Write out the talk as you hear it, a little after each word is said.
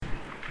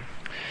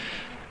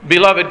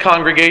Beloved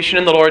congregation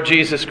in the Lord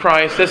Jesus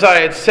Christ, as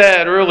I had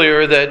said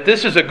earlier, that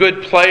this is a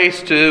good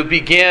place to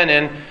begin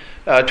in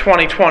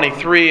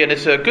 2023, and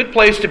it's a good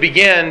place to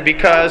begin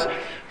because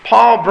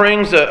Paul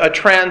brings a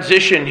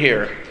transition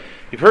here.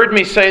 You've heard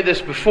me say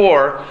this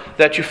before,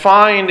 that you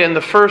find in the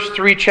first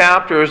 3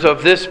 chapters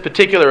of this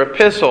particular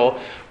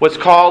epistle what's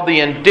called the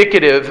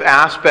indicative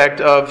aspect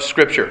of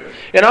Scripture.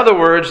 In other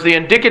words, the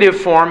indicative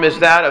form is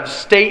that of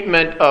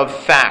statement of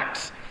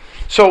facts.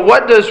 So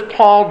what does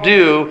Paul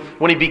do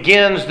when he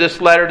begins this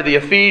letter to the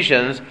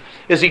Ephesians?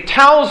 Is he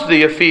tells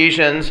the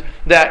Ephesians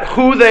that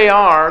who they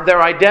are,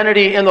 their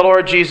identity in the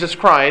Lord Jesus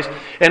Christ,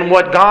 and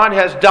what God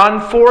has done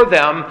for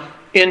them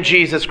in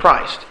Jesus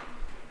Christ.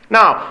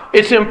 Now,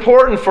 it's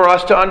important for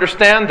us to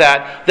understand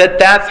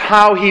that's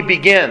how he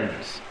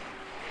begins.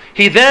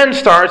 He then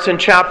starts in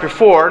chapter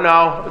 4.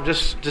 Now,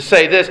 just to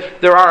say this,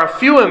 there are a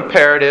few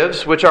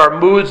imperatives, which are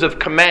moods of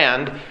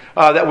command,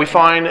 that we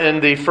find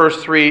in the first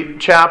 3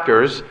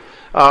 chapters.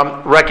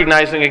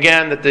 Recognizing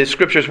again that the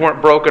Scriptures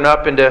weren't broken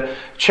up into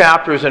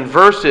chapters and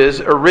verses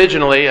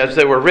originally as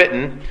they were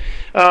written,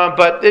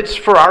 but it's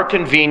for our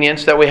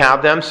convenience that we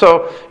have them.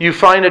 So you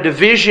find a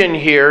division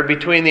here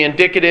between the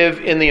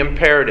indicative and the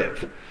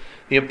imperative.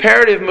 The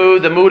imperative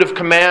mood, the mood of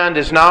command,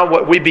 is now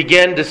what we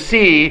begin to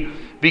see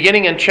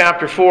beginning in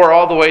chapter 4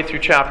 all the way through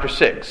chapter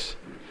 6.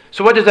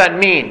 So what does that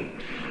mean?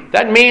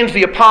 That means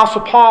the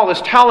Apostle Paul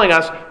is telling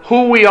us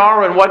who we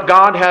are and what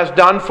God has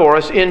done for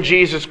us in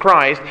Jesus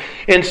Christ.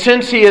 And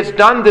since He has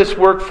done this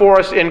work for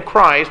us in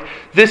Christ,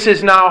 this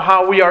is now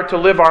how we are to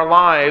live our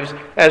lives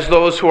as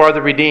those who are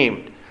the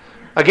redeemed.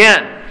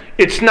 Again,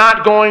 it's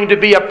not going to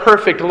be a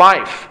perfect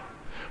life,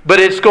 but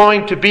it's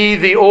going to be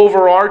the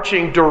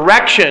overarching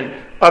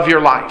direction of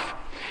your life.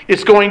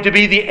 It's going to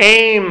be the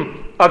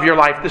aim of your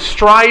life, the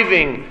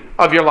striving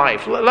of your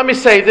life. Let me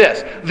say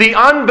this. The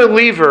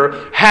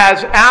unbeliever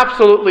has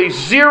absolutely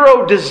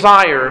zero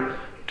desire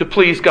to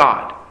please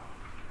God.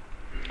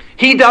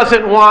 He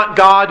doesn't want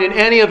God in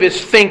any of his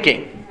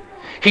thinking.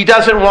 He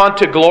doesn't want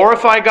to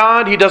glorify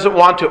God. He doesn't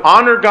want to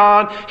honor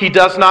God. He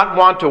does not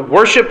want to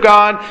worship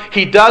God.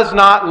 He does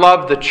not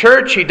love the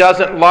church. He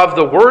doesn't love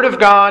the Word of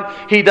God.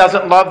 He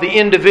doesn't love the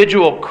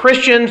individual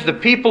Christians, the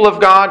people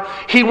of God.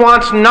 He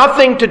wants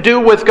nothing to do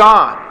with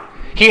God.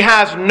 He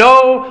has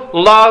no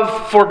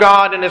love for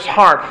God in his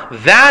heart.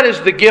 That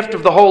is the gift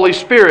of the Holy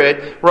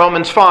Spirit,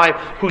 Romans 5,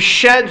 who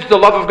sheds the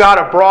love of God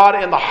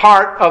abroad in the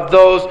heart of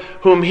those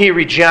whom He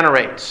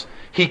regenerates.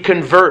 He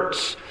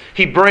converts.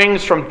 He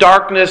brings from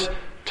darkness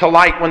to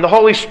light. When the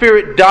Holy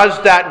Spirit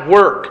does that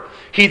work,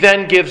 He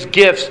then gives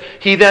gifts.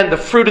 The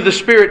fruit of the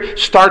Spirit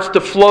starts to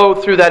flow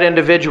through that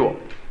individual.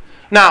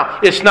 Now,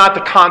 it's not the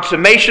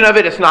consummation of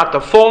it, it's not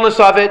the fullness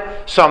of it,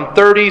 some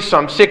 30,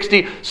 some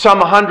 60, some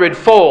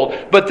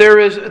 100-fold. But there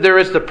is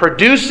the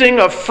producing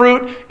of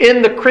fruit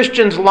in the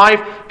Christian's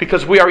life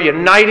because we are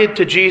united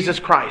to Jesus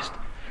Christ.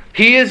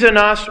 He is in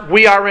us,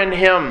 we are in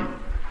Him.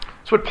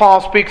 That's what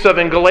Paul speaks of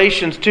in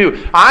Galatians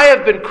 2. I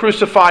have been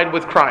crucified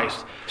with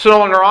Christ. So no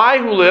longer I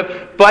who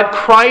live, but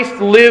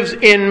Christ lives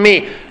in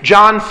me.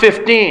 John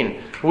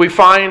 15. We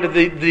find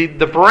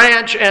the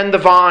branch and the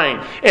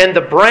vine. And the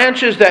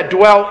branches that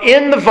dwell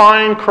in the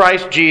vine,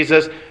 Christ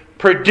Jesus,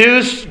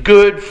 produce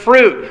good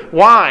fruit.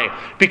 Why?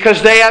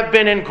 Because they have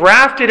been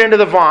engrafted into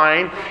the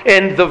vine,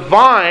 and the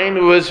vine,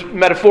 who is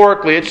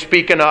metaphorically, it's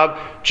speaking of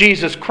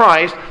Jesus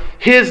Christ,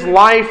 His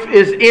life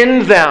is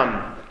in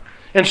them.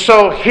 And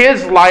so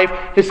His life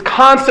is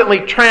constantly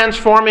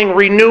transforming,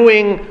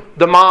 renewing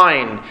the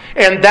mind.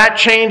 And that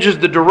changes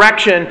the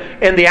direction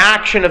and the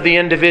action of the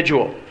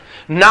individual.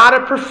 Not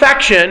a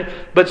perfection,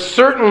 but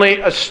certainly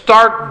a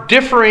stark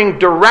differing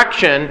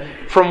direction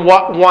from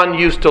what one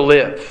used to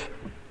live.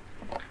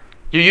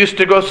 You used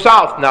to go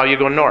south, now you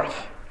go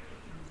north.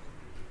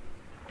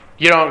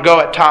 You don't go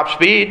at top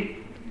speed.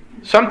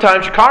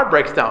 Sometimes your car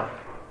breaks down.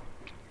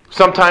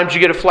 Sometimes you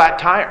get a flat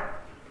tire.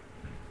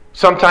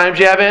 Sometimes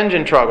you have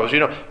engine troubles.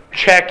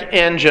 Check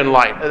engine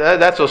light.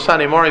 That's those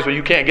Sunday mornings when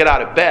you can't get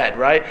out of bed,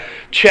 right?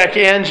 Check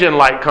engine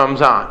light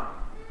comes on.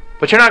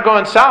 But you're not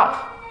going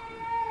south.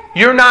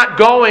 You're not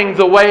going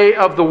the way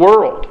of the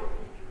world.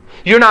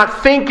 You're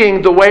not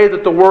thinking the way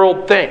that the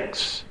world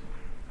thinks.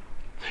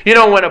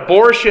 When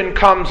abortion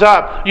comes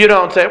up, you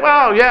don't say,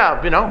 well, yeah,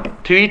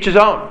 to each his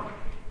own.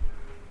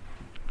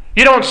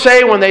 You don't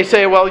say when they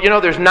say, well,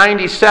 there's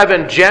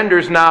 97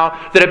 genders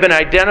now that have been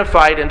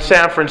identified in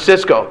San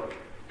Francisco.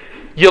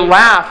 You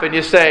laugh and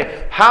you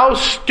say, how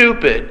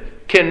stupid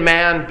can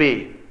man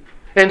be?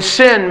 And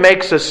sin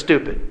makes us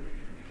stupid.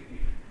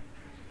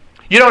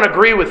 You don't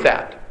agree with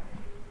that.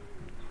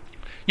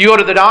 You go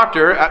to the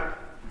doctor.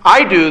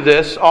 I do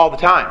this all the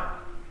time.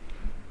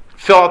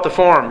 Fill out the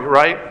form,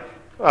 right?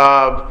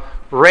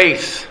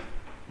 Race.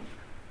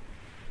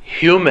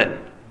 Human.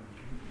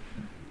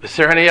 Is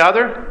there any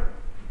other?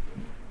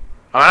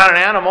 I'm not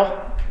an animal.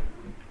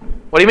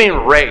 What do you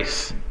mean,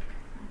 race?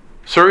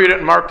 Sir, you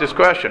didn't mark this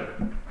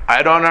question.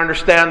 I don't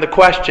understand the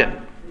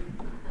question.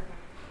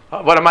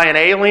 What, am I an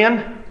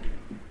alien?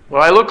 What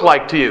do I look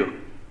like to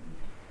you?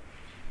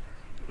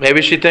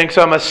 Maybe she thinks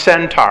I'm a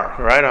centaur,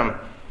 right? I'm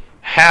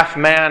half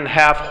man,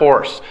 half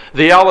horse.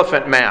 The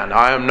elephant man.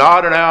 I am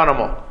not an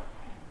animal.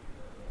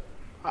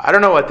 I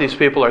don't know what these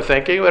people are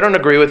thinking. I don't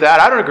agree with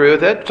that. I don't agree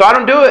with it, so I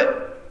don't do it.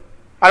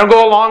 I don't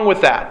go along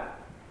with that.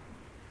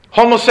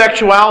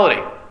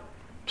 Homosexuality.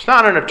 It's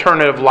not an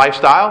alternative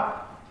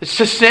lifestyle. It's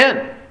a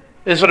sin.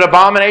 It's an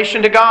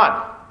abomination to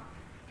God.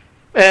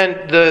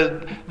 And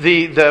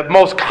the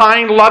most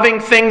kind, loving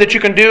thing that you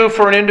can do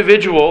for an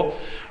individual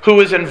who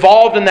is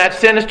involved in that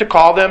sin is to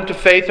call them to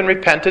faith and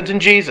repentance in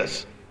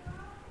Jesus.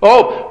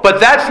 Oh, but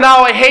that's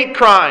now a hate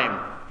crime.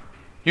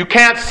 You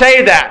can't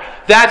say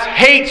that. That's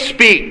hate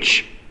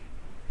speech.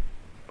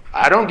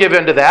 I don't give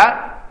in to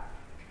that.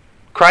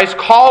 Christ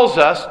calls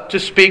us to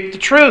speak the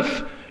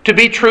truth, to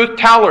be truth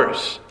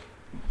tellers.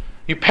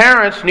 You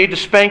parents need to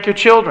spank your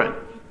children.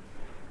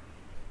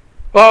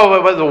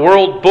 Oh, the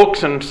world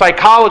books and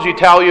psychology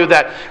tell you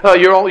that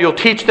you'll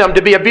teach them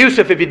to be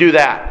abusive if you do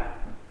that.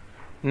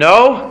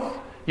 No,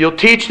 you'll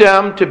teach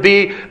them to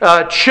be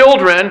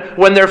children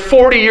when they're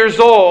 40 years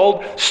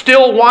old,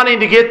 still wanting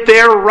to get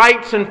their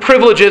rights and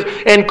privileges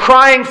and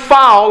crying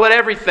foul at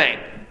everything.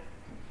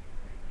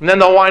 And then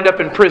they'll wind up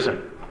in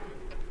prison.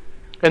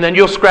 And then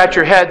you'll scratch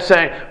your head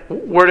saying,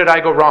 where did I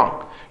go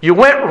wrong? You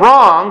went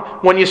wrong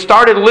when you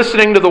started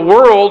listening to the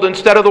world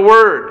instead of the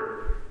Word.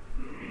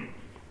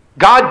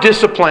 God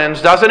disciplines,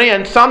 doesn't He?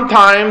 And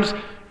sometimes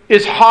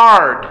it's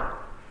hard.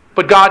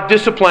 But God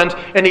disciplines,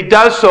 and He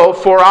does so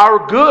for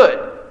our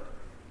good.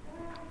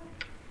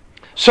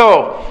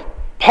 So,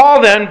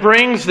 Paul then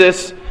brings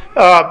this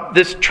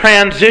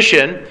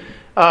transition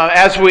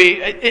as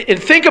we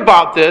and think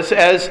about this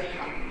as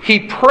he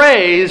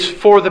prays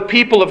for the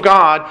people of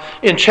God.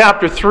 In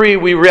chapter 3,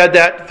 we read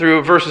that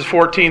through verses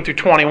 14 through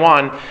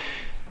 21.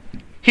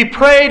 He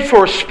prayed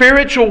for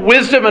spiritual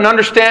wisdom and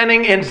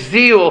understanding and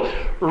zeal,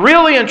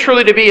 really and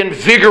truly to be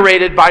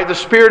invigorated by the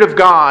Spirit of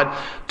God,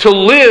 to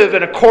live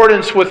in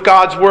accordance with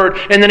God's Word.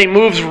 And then he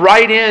moves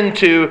right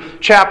into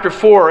chapter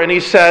 4, and he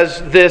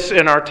says this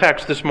in our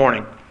text this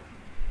morning.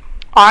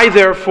 I,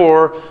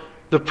 therefore,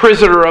 the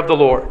prisoner of the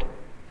Lord.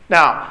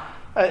 Now,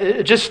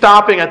 just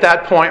stopping at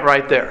that point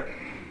right there.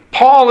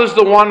 Paul is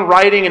the one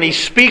writing, and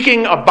he's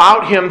speaking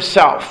about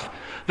himself.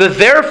 The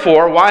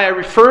therefore, why I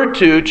referred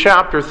to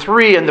chapter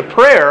 3 in the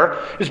prayer,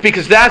 is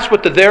because that's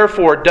what the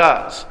therefore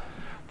does.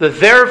 The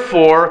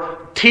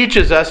therefore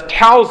teaches us,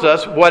 tells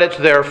us what it's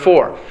there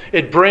for.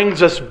 It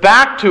brings us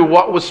back to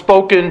what was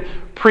spoken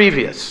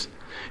previous.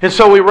 And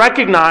so we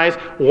recognize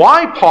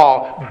why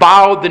Paul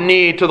bowed the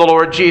knee to the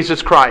Lord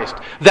Jesus Christ.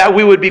 That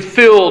we would be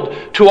filled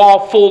to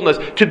all fullness,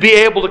 to be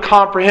able to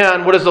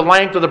comprehend what is the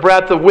length of the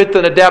breadth, the width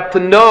and the depth,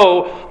 to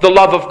know the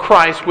love of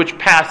Christ which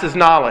passes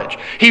knowledge.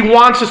 He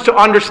wants us to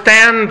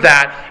understand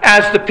that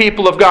as the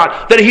people of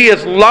God, that He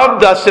has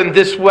loved us in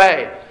this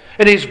way.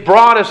 And He's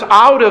brought us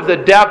out of the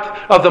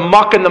depth of the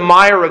muck and the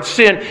mire of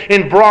sin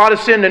and brought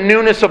us into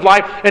newness of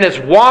life and has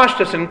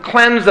washed us and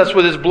cleansed us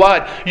with His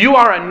blood. You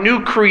are a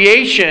new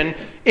creation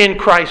in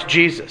Christ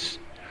Jesus.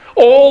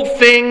 Old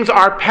things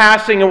are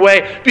passing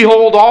away.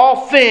 Behold,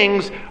 all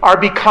things are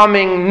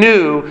becoming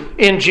new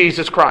in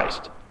Jesus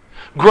Christ.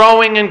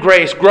 Growing in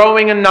grace,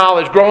 growing in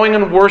knowledge, growing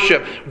in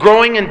worship,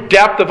 growing in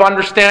depth of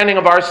understanding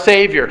of our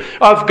Savior,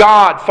 of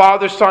God,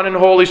 Father, Son, and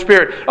Holy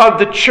Spirit, of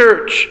the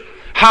church,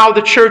 how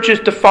the church is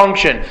to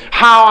function,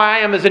 how I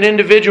am as an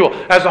individual,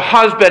 as a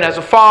husband, as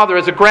a father,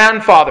 as a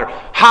grandfather,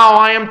 how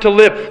I am to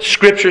live.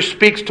 Scripture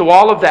speaks to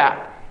all of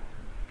that.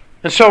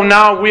 And so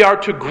now we are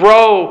to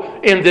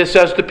grow in this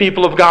as the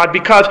people of God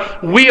because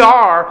we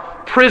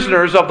are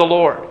prisoners of the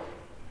Lord.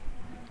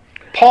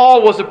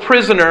 Paul was a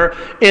prisoner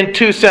in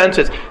two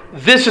senses.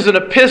 This is an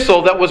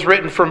epistle that was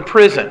written from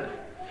prison.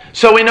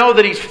 So we know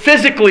that he's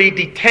physically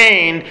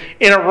detained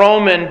in a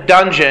Roman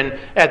dungeon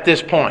at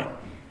this point.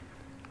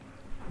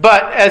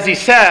 But as he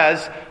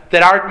says,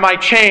 that my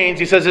chains,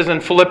 he says this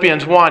in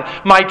Philippians 1,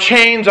 my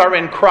chains are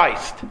in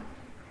Christ.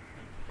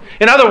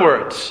 In other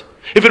words,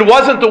 if it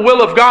wasn't the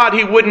will of God,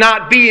 he would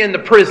not be in the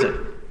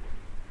prison.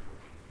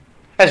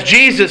 As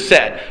Jesus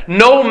said,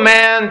 no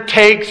man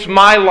takes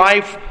my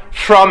life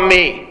from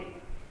me.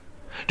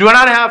 Do I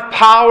not have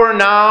power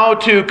now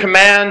to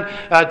command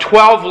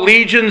 12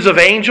 legions of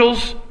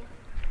angels?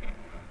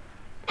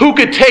 Who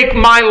could take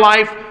my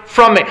life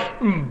from me?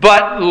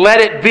 But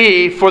let it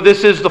be, for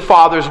this is the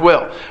Father's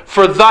will.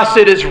 For thus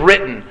it is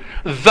written,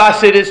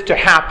 thus it is to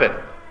happen.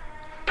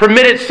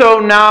 Permit it so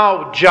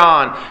now,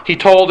 John, he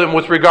told him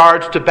with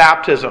regards to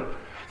baptism.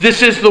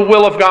 This is the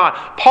will of God.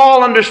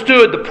 Paul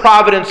understood the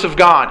providence of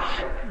God.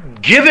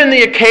 Given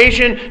the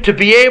occasion to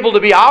be able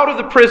to be out of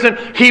the prison,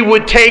 he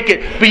would take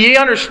it. But he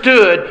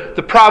understood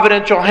the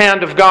providential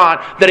hand of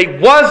God, that he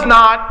was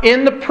not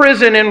in the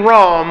prison in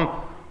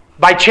Rome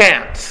by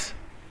chance.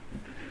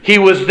 He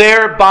was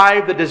there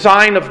by the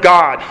design of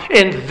God.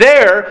 And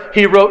there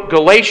he wrote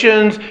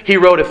Galatians, he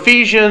wrote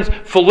Ephesians,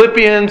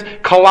 Philippians,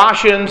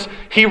 Colossians.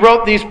 He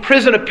wrote these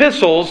prison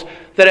epistles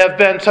that have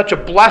been such a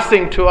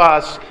blessing to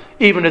us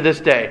even to this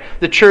day.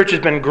 The church has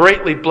been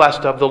greatly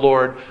blessed of the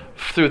Lord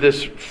through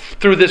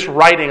this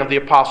writing of the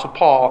Apostle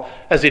Paul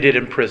as he did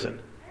in prison.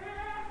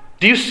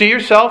 Do you see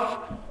yourself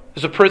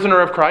as a prisoner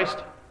of Christ?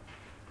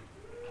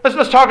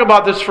 Let's talk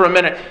about this for a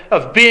minute,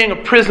 of being a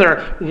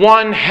prisoner,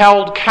 one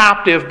held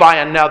captive by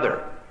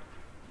another.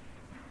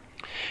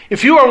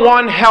 If you are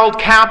one held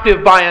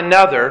captive by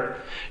another,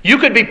 you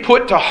could be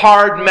put to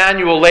hard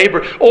manual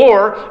labor,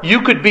 or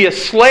you could be a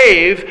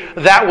slave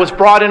that was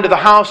brought into the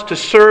house to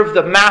serve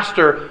the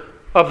master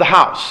of the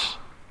house.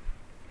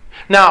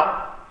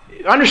 Now,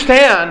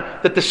 understand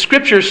that the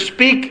Scriptures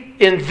speak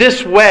in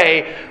this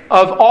way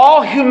of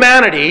all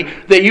humanity,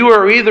 that you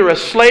are either a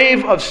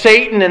slave of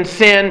Satan and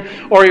sin,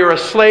 or you're a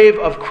slave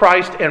of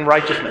Christ and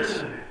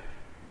righteousness.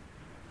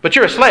 But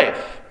you're a slave.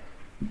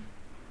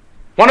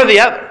 One or the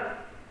other.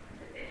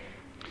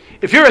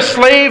 If you're a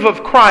slave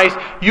of Christ,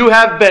 you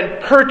have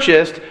been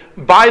purchased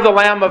by the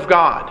Lamb of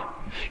God.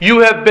 You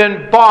have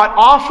been bought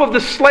off of the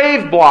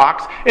slave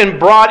blocks and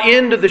brought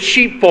into the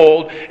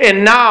sheepfold,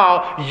 and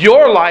now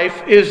your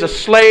life is a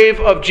slave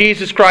of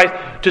Jesus Christ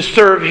to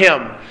serve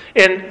Him.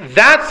 And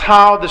that's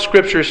how the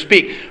Scriptures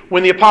speak.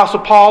 When the Apostle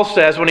Paul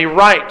says, when he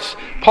writes,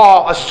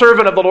 Paul, a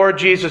servant of the Lord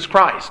Jesus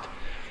Christ,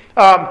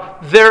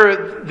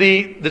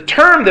 the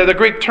term there, the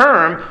Greek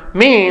term,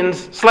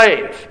 means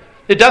slave.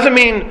 It doesn't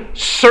mean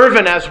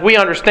servant as we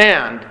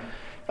understand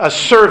a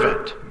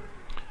servant.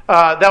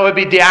 That would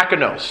be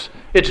diakonos.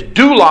 It's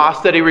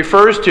doulos that he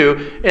refers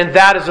to, and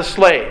that is a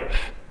slave.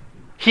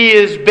 He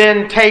has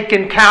been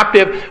taken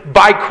captive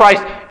by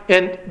Christ,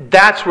 and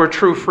that's where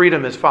true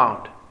freedom is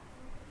found.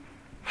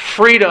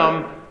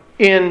 Freedom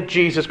in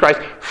Jesus Christ.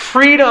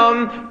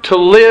 Freedom to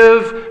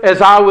live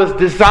as I was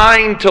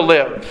designed to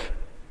live.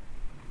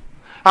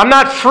 I'm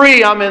not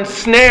free, I'm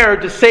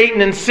ensnared to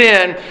Satan and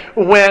sin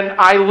when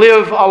I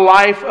live a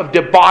life of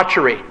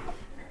debauchery.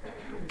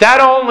 That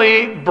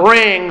only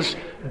brings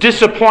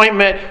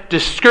disappointment,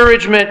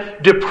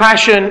 discouragement,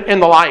 depression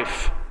in the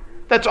life.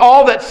 That's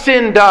all that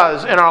sin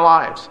does in our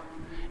lives.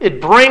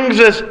 It brings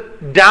us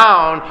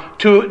down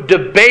to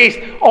debase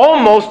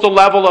almost the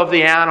level of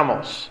the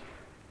animals.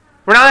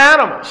 We're not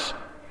animals.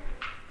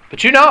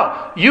 But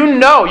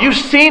you've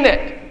seen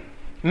it.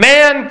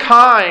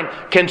 Mankind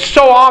can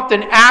so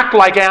often act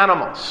like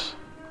animals.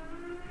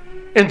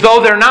 And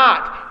though they're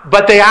not,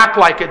 but they act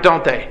like it,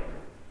 don't they?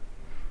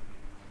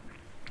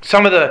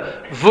 Some of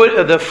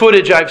the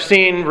footage I've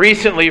seen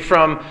recently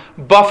from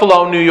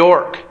Buffalo, New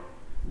York.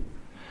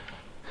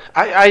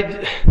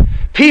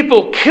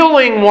 People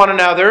killing one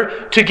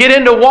another to get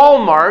into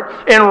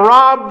Walmart and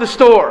rob the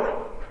store.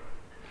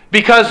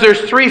 Because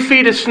there's 3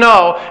 feet of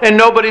snow and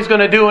nobody's going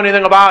to do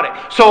anything about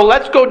it. So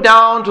let's go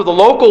down to the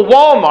local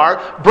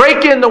Walmart,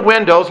 break in the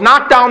windows,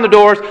 knock down the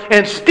doors,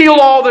 and steal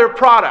all their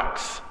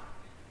products.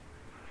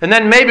 And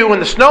then maybe when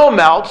the snow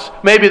melts,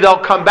 maybe they'll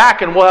come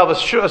back and we'll have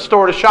a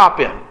store to shop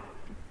in.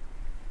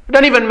 It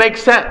doesn't even make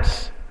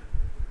sense.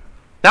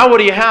 Now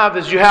what you have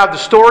is you have the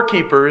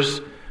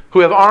storekeepers who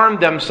have armed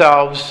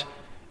themselves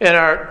and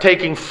are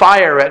taking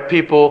fire at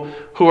people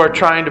who are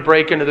trying to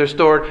break into their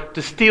store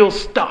to steal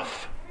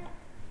stuff.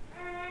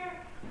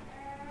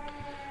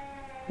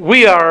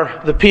 We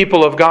are the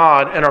people of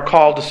God and are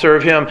called to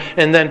serve Him.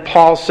 And then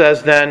Paul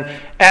says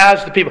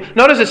as the people.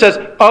 Notice it says,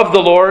 of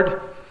the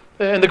Lord.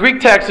 In the Greek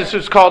text, this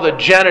is called a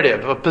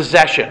genitive, a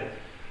possession.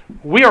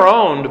 We are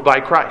owned by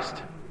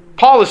Christ.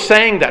 Paul is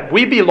saying that.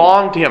 We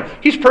belong to Him.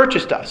 He's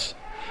purchased us.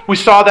 We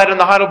saw that in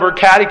the Heidelberg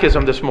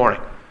Catechism this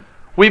morning.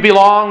 We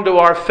belong to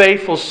our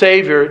faithful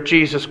Savior,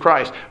 Jesus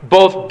Christ.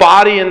 Both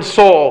body and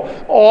soul.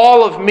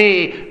 All of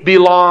me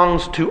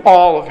belongs to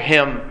all of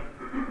Him.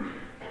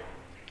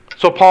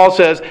 So Paul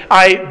says,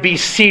 I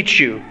beseech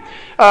you.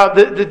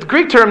 The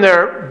Greek term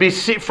there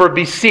for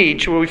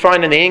beseech, what we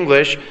find in the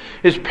English,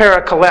 is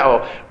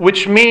parakaleo,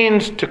 which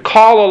means to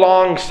call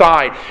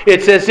alongside.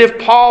 It's as if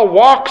Paul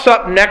walks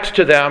up next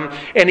to them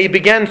and he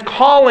begins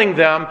calling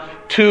them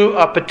to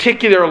a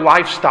particular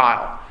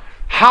lifestyle.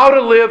 How to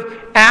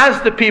live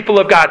as the people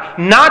of God,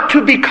 not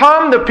to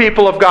become the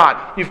people of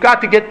God. You've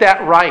got to get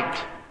that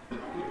right.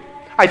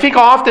 I think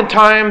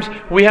oftentimes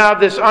we have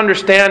this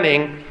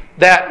understanding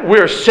that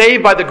we're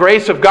saved by the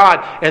grace of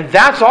God, and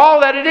that's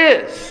all that it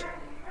is.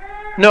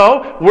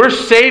 No, we're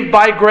saved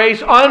by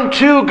grace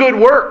unto good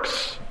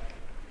works,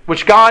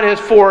 which God has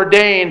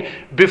foreordained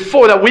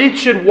before that we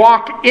should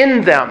walk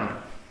in them.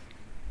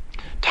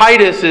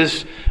 Titus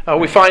is,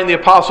 we find the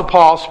Apostle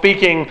Paul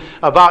speaking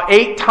about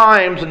 8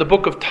 times in the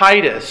book of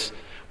Titus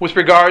with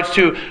regards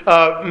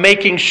to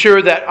making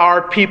sure that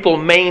our people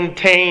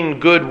maintain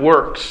good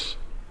works.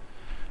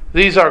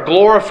 These are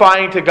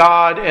glorifying to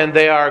God and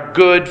they are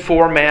good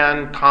for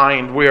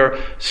mankind. We are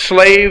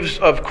slaves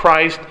of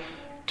Christ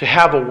to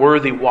have a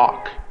worthy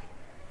walk.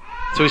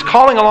 So He's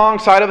calling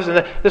alongside of us,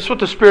 and this is what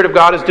the Spirit of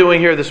God is doing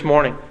here this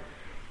morning.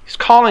 He's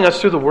calling us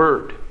through the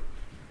Word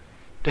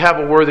to have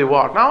a worthy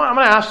walk. Now I'm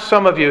going to ask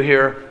some of you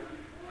here,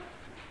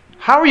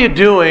 how are you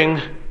doing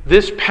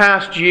this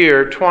past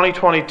year,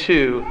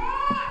 2022,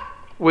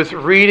 with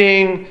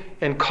reading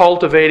and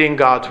cultivating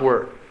God's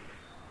Word?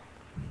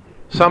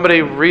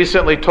 Somebody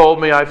recently told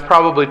me, I've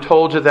probably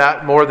told you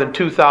that more than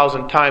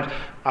 2,000 times.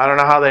 I don't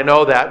know how they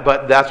know that,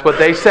 but that's what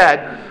they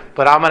said.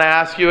 But I'm going to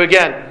ask you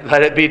again,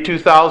 let it be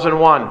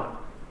 2001.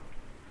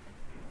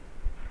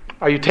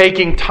 Are you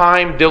taking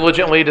time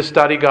diligently to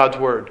study God's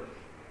Word?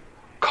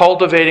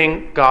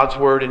 Cultivating God's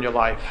Word in your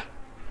life.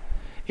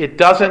 It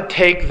doesn't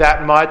take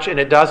that much, and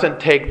it doesn't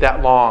take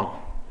that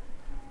long.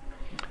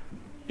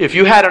 If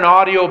you had an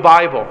audio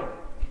Bible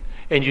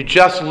and you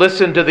just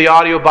listened to the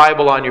audio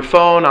Bible on your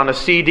phone, on a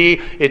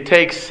CD, it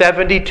takes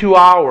 72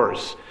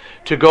 hours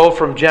to go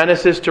from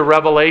Genesis to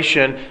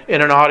Revelation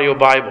in an audio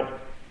Bible.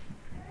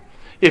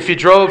 If you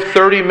drove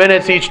 30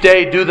 minutes each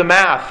day, do the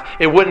math.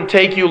 It wouldn't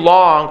take you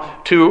long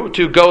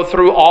to go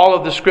through all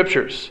of the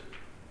Scriptures.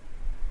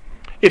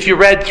 If you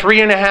read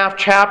 3.5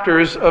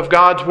 chapters of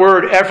God's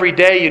Word every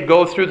day, you'd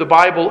go through the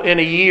Bible in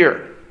a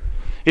year.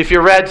 If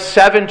you read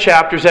 7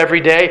 chapters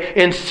every day,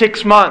 in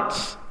 6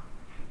 months.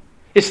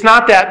 It's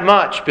not that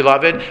much,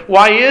 beloved.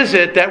 Why is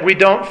it that we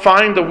don't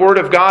find the Word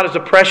of God as a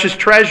precious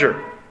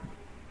treasure?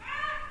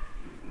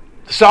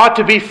 This ought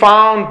to be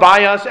found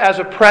by us as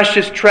a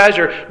precious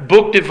treasure.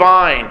 Book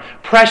divine.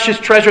 Precious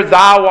treasure,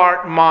 thou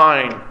art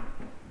mine.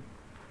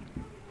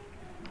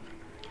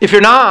 If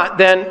you're not,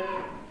 then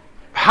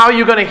how are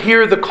you going to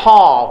hear the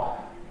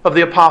call of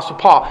the Apostle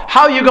Paul?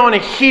 How are you going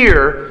to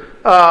hear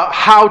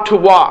how to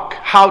walk,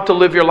 how to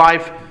live your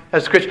life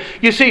as a Christian?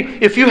 You see,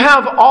 if you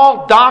have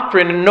all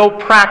doctrine and no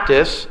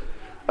practice,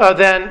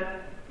 then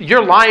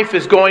your life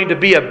is going to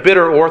be a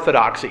bitter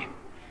orthodoxy.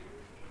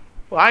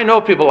 Well, I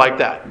know people like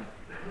that.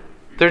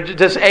 They're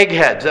just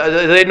eggheads.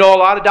 They know a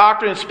lot of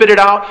doctrine and spit it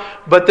out,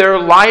 but their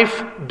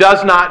life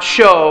does not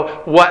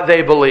show what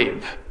they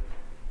believe.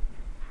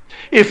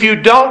 If you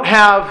don't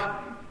have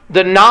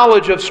the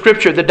knowledge of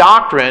Scripture, the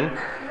doctrine,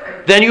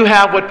 then you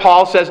have what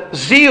Paul says,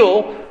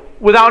 zeal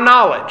without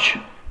knowledge.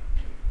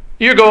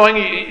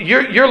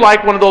 You're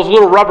like one of those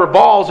little rubber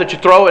balls that you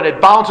throw and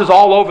it bounces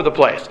all over the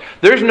place.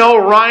 There's no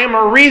rhyme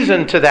or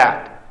reason to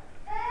that.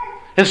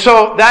 And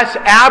so that's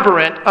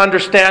aberrant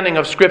understanding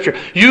of Scripture.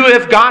 You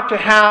have got to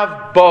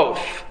have both.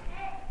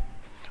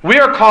 We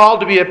are called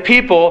to be a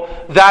people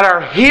that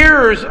are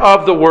hearers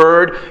of the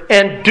Word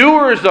and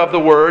doers of the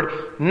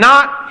Word,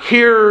 not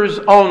hearers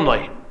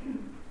only.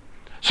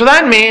 So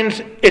that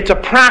means it's a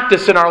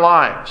practice in our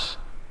lives.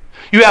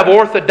 You have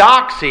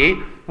orthodoxy,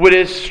 which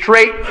is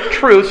straight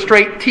truth,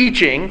 straight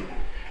teaching,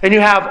 and you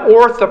have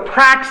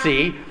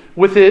orthopraxy,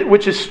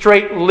 which is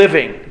straight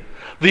living.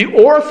 The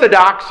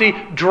orthodoxy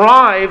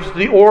drives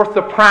the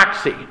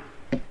orthopraxy.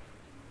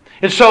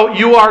 And so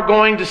you are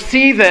going to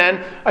see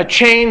then a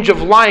change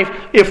of life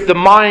if the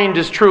mind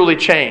is truly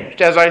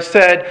changed. As I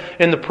said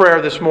in the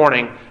prayer this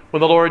morning,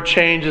 when the Lord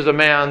changes a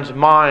man's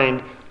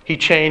mind, He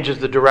changes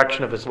the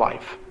direction of his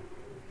life.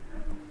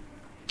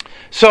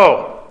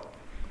 So,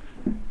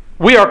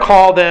 we are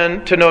called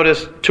then to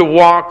notice to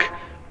walk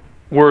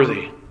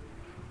worthy.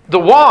 The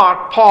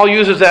walk, Paul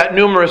uses that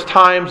numerous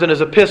times in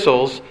his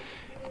epistles.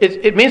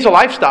 It means a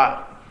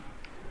lifestyle.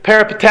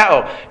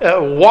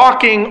 Peripateo,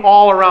 walking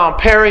all around.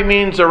 Peri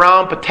means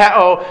around.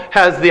 Pateo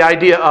has the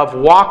idea of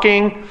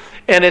walking,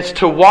 and it's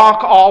to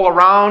walk all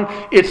around.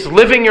 It's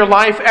living your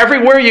life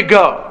everywhere you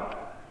go.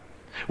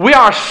 We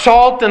are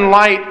salt and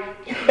light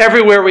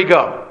everywhere we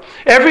go.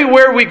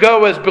 Everywhere we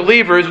go as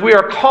believers, we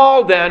are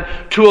called then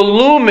to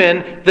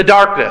illumine the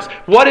darkness.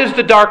 What is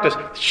the darkness?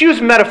 It's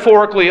used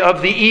metaphorically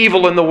of the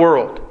evil in the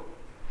world.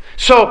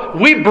 So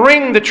we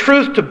bring the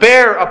truth to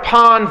bear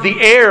upon the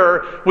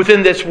error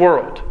within this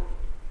world.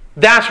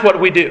 That's what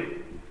we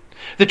do.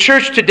 The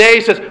church today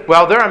says,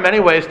 well, there are many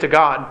ways to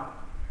God.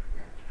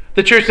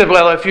 The church says,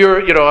 well, if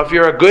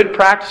you're a good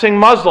practicing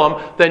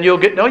Muslim, then you'll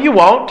get... No, you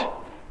won't.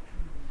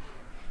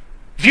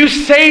 If you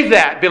say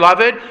that,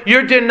 beloved,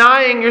 you're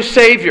denying your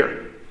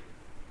Savior.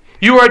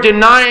 You are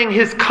denying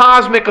His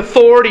cosmic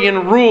authority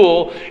and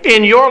rule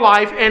in your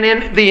life and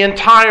in the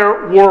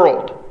entire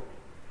world.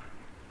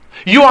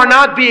 You are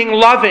not being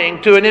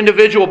loving to an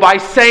individual by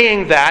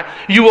saying that.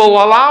 You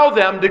will allow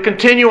them to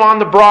continue on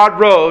the broad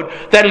road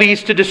that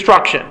leads to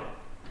destruction.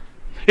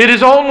 It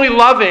is only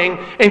loving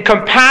and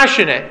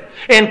compassionate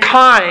and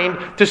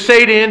kind to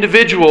say to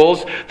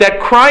individuals that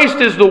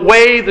Christ is the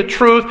way, the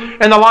truth,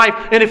 and the life.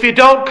 And if you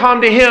don't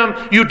come to Him,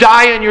 you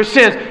die in your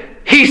sins.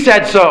 He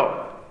said so.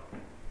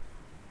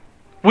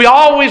 We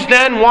always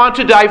then want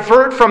to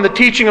divert from the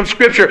teaching of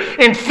Scripture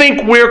and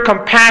think we're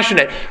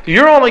compassionate.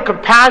 You're only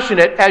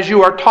compassionate as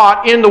you are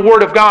taught in the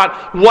Word of God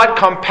what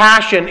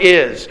compassion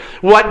is,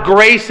 what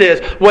grace is,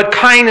 what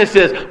kindness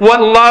is,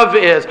 what love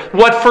is,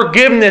 what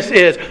forgiveness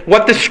is,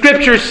 what the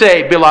Scriptures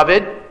say,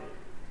 beloved.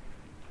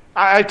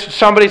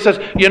 Somebody says,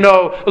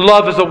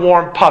 love is a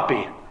warm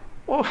puppy.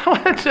 Well,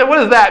 what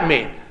does that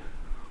mean?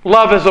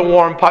 Love is a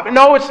warm puppy.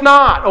 No, it's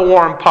not a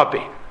warm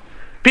puppy.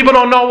 People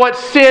don't know what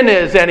sin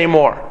is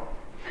anymore.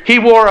 He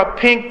wore a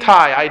pink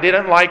tie. I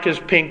didn't like his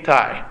pink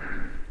tie.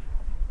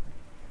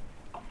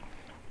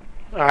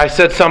 I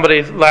said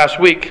somebody last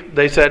week,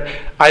 they said,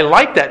 I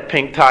like that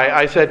pink tie.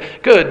 I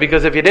said, good,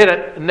 because if you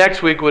didn't,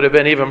 next week would have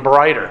been even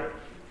brighter.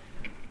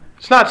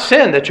 It's not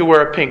sin that you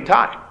wear a pink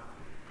tie.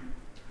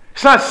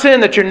 It's not sin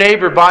that your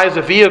neighbor buys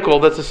a vehicle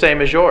that's the same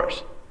as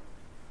yours.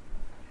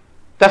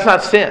 That's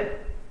not sin.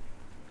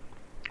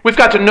 We've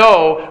got to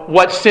know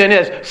what sin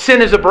is.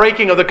 Sin is a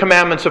breaking of the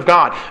commandments of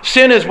God.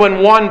 Sin is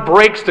when one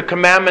breaks the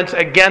commandments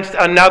against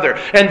another.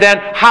 And then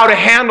how to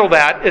handle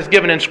that is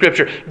given in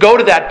Scripture. Go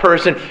to that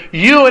person,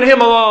 you and him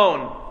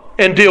alone,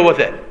 and deal with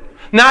it.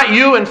 Not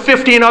you and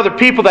 15 other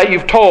people that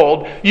you've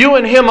told. You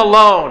and him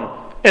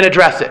alone, and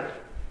address it.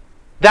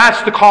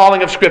 That's the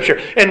calling of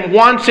Scripture. And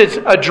once it's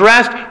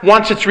addressed,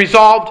 once it's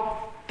resolved,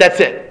 that's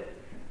it.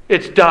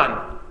 It's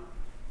done.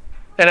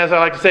 And as I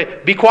like to say,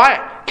 be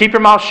quiet. Keep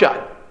your mouth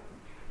shut.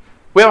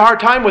 We have a hard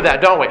time with that,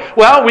 don't we?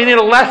 Well, we need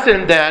a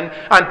lesson then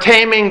on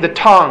taming the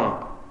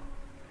tongue.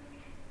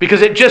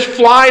 Because it just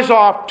flies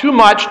off too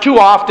much, too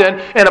often,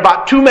 and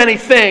about too many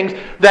things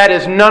that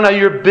is none of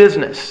your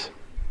business.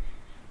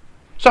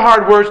 It's a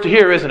hard words to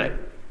hear, isn't it?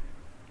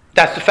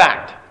 That's the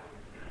fact.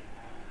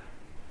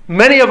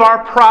 Many of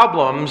our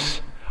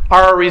problems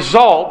are a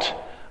result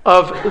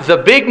of the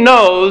big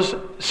nose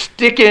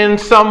sticking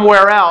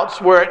somewhere else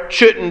where it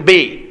shouldn't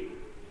be.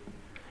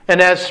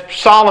 And as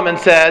Solomon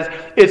says,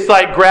 it's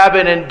like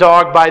grabbing a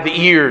dog by the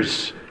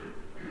ears,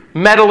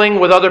 meddling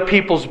with other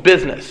people's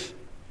business.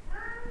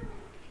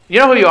 You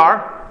know who you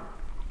are?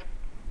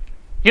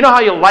 You know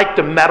how you like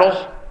to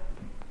meddle?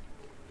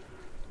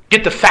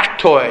 Get the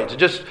factoids,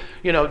 just,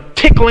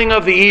 tickling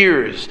of the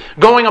ears,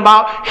 going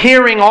about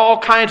hearing all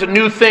kinds of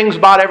new things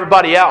about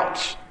everybody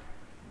else.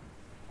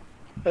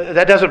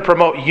 That doesn't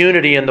promote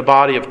unity in the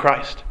body of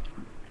Christ.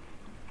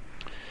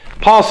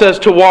 Paul says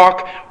to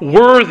walk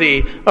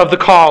worthy of the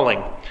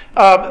calling.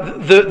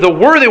 The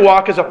worthy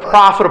walk is a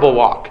profitable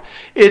walk.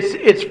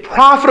 It's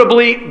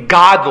profitably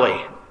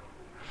godly.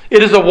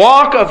 It is a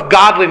walk of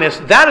godliness.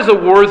 That is a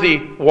worthy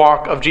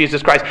walk of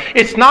Jesus Christ.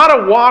 It's not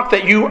a walk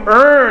that you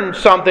earn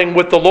something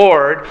with the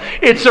Lord.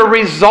 It's a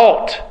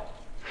result.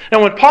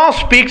 And when Paul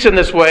speaks in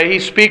this way, he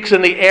speaks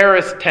in the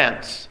aorist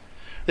tense.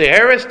 The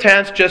aorist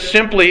tense just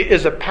simply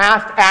is a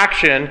past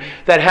action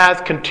that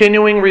has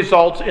continuing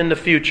results in the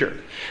future.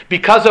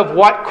 Because of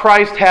what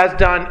Christ has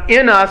done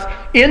in us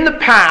in the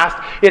past,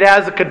 it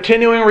has a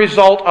continuing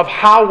result of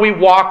how we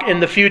walk in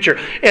the future.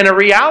 And the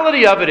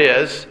reality of it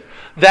is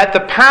that the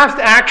past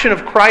action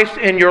of Christ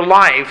in your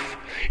life,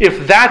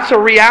 if that's a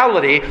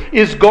reality,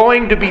 is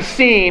going to be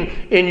seen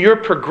in your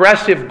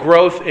progressive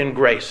growth in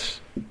grace.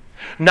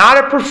 Not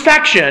a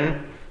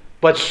perfection,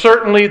 but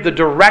certainly the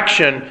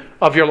direction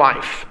of your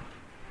life.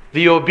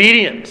 The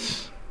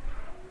obedience,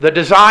 the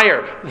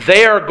desire,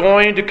 they are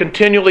going to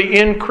continually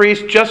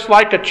increase just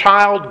like a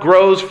child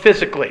grows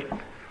physically.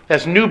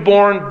 As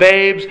newborn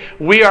babes,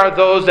 we are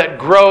those that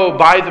grow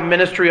by the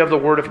ministry of the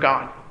Word of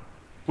God.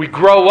 We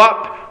grow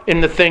up in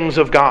the things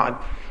of God.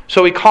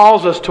 So he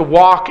calls us to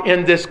walk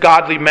in this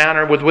godly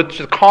manner with which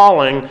the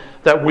calling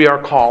that we are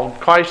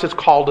called. Christ has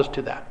called us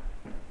to that.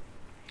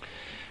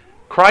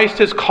 Christ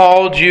has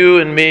called you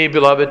and me,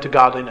 beloved, to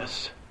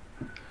godliness.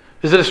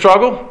 Is it a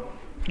struggle?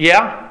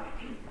 Yeah.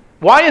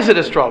 Why is it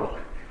a struggle?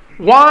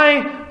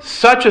 Why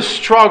such a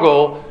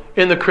struggle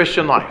in the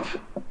Christian life?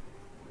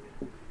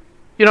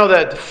 You know,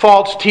 that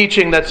false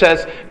teaching that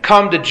says,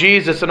 come to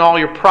Jesus and all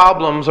your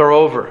problems are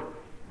over.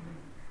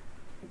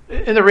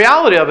 And the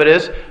reality of it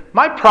is,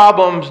 my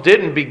problems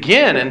didn't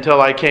begin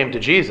until I came to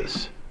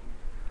Jesus.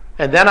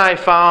 And then I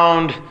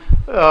found,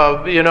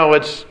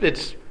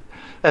 it's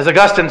as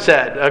Augustine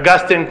said,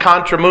 Augustine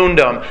contra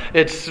mundum,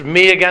 it's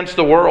me against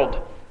the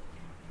world.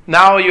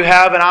 Now you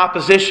have an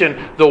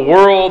opposition. The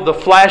world, the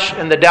flesh,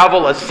 and the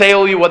devil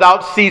assail you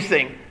without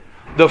ceasing.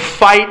 The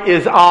fight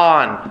is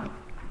on.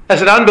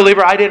 As an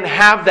unbeliever, I didn't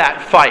have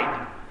that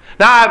fight.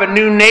 Now I have a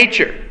new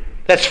nature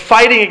that's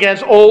fighting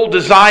against old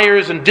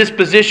desires and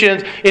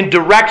dispositions in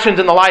directions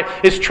in the life.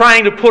 It's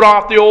trying to put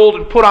off the old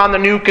and put on the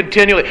new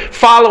continually.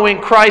 Following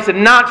Christ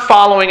and not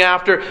following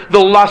after the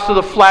lust of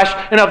the flesh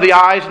and of the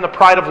eyes and the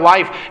pride of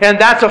life. And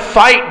that's a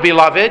fight,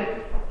 beloved. And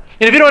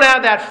if you don't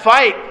have that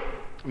fight,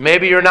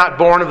 maybe you're not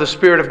born of the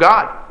Spirit of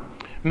God.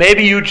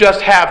 Maybe you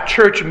just have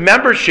church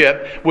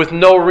membership with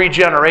no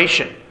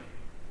regeneration.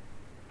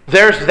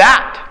 There's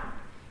that.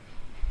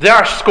 There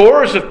are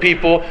scores of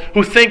people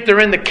who think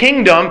they're in the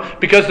kingdom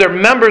because they're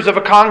members of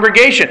a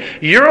congregation.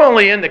 You're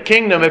only in the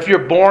kingdom if you're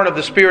born of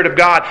the Spirit of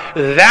God.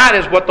 That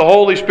is what the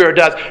Holy Spirit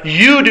does.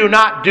 You do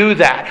not do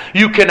that.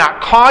 You cannot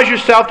cause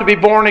yourself to be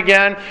born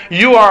again.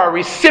 You are a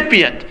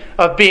recipient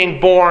of being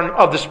born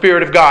of the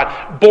Spirit of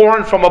God,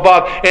 born from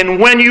above. And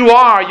when you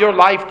are, your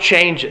life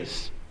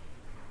changes.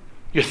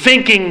 Your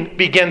thinking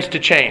begins to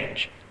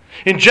change.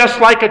 And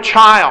just like a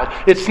child,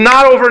 it's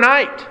not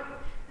overnight.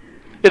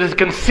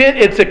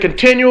 It's a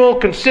continual,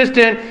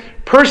 consistent,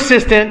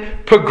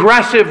 persistent,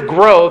 progressive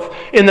growth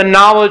in the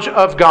knowledge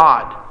of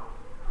God.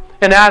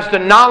 And as the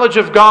knowledge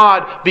of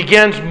God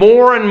begins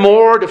more and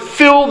more to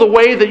fill the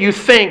way that you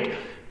think,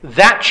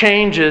 that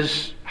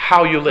changes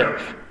how you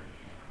live.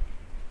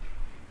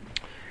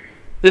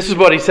 This is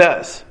what he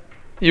says.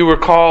 You were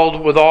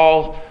called with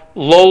all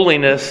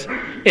lowliness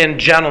and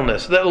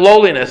gentleness. The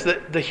lowliness,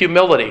 the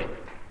humility,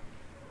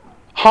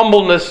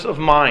 humbleness of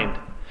mind.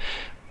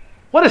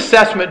 What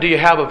assessment do you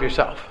have of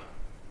yourself?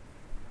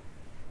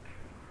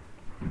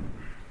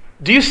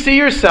 Do you see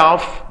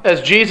yourself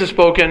as Jesus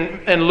spoke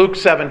in Luke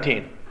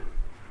 17?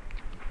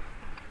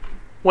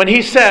 When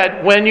he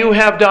said, when you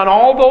have done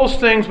all those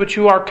things which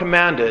you are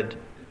commanded,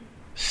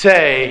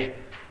 say,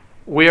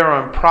 we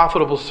are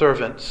unprofitable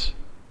servants.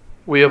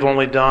 We have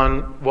only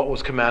done what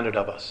was commanded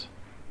of us.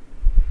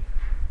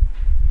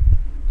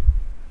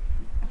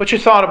 What's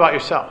your thought about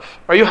yourself?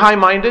 Are you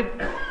high-minded?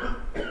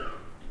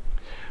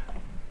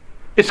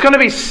 It's going to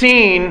be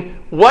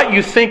seen what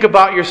you think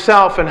about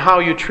yourself and how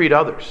you treat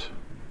others.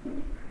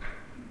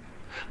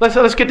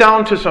 Let's get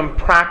down to some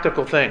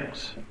practical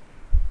things.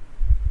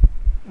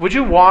 Would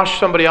you wash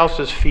somebody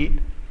else's feet?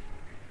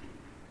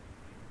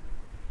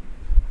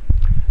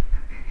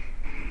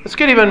 Let's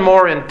get even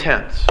more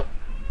intense.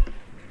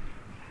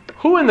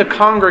 Who in the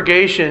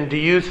congregation do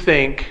you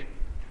think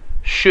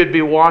should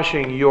be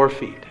washing your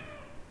feet?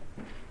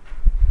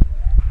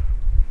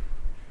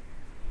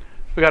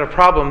 We got a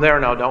problem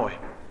there now, don't we?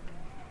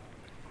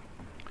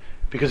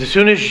 Because as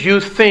soon as you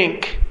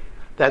think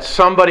that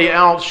somebody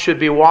else should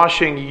be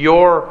washing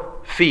your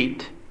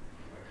feet,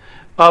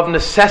 of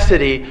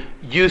necessity,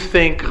 you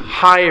think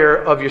higher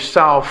of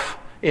yourself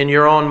in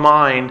your own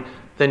mind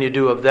than you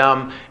do of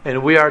them,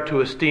 and we are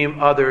to esteem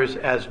others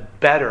as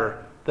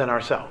better than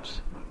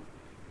ourselves.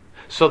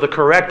 So the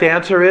correct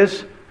answer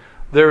is,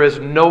 there is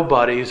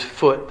nobody's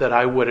foot that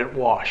I wouldn't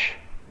wash.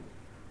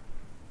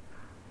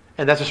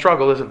 And that's a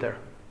struggle, isn't there?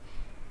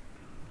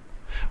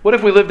 What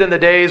if we lived in the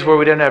days where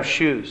we didn't have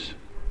shoes?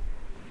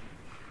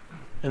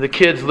 And the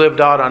kids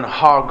lived out on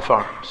hog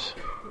farms?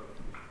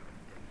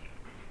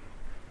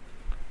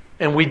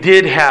 And we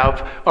did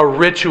have a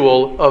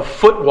ritual of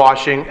foot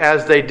washing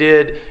as they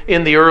did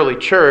in the early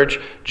church,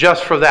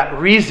 just for that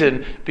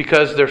reason,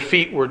 because their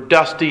feet were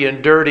dusty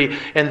and dirty.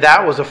 And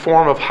that was a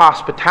form of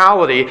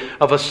hospitality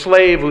of a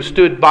slave who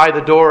stood by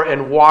the door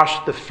and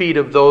washed the feet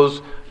of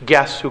those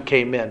guests who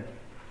came in.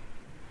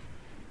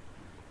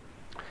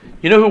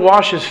 You know who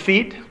washes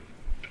feet?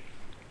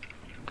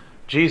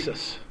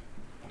 Jesus.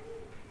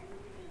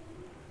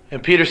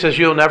 And Peter says,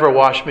 you'll never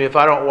wash me. If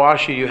I don't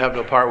wash you, you have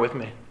no part with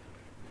me.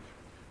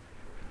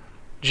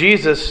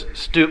 Jesus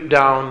stooped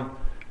down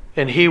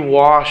and he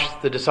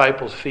washed the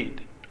disciples'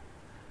 feet.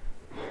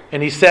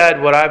 And he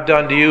said, what I've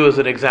done to you is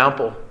an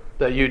example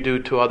that you do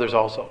to others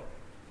also.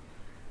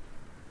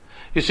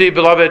 You see,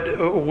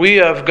 beloved, we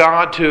have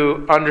got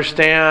to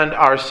understand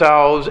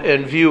ourselves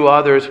and view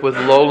others with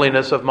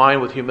lowliness of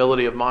mind, with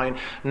humility of mind,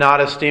 not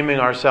esteeming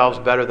ourselves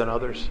better than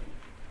others.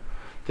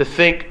 To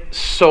think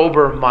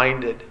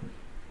sober-minded.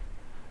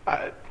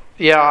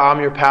 Yeah,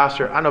 I'm your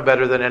pastor. I know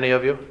better than any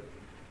of you.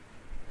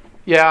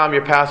 Yeah, I'm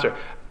your pastor.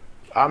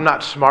 I'm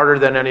not smarter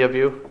than any of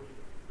you.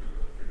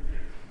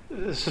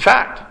 It's a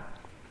fact.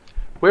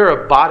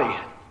 We're a body.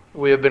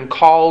 We have been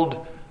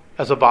called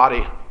as a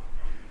body.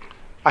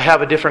 I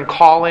have a different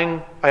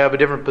calling. I have a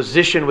different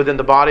position within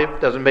the body. It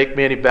doesn't make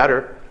me any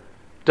better.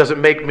 It doesn't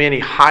make me any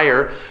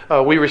higher.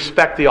 We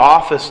respect the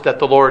office that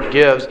the Lord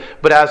gives.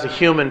 But as a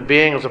human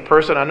being, as a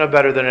person, I'm no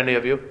better than any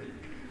of you.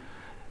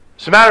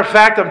 As a matter of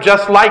fact, I'm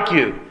just like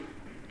you.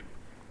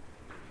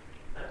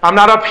 I'm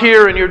not up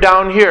here and you're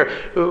down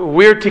here.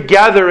 We're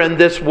together in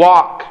this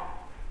walk.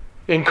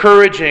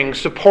 Encouraging,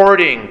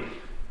 supporting,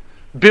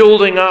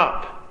 building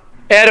up,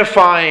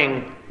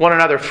 edifying one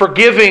another,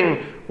 forgiving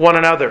one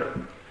another.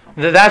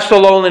 That's the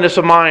lowliness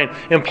of mind.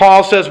 And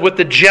Paul says with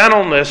the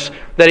gentleness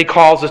that he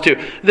calls us to.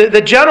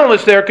 The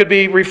gentleness there could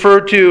be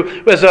referred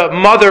to as a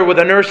mother with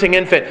a nursing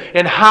infant.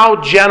 And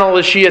how gentle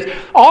as she is.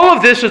 All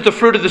of this is the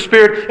fruit of the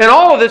Spirit. And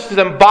all of this is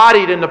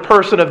embodied in the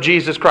person of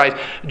Jesus Christ.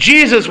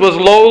 Jesus was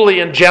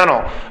lowly and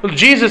gentle.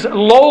 Jesus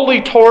lowly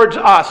towards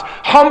us.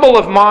 Humble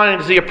of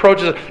mind as he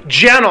approaches us.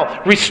 Gentle,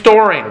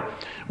 restoring.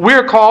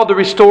 We're called to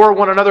restore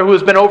one another who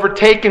has been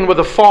overtaken with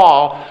a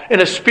fall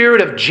in a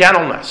spirit of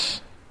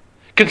gentleness.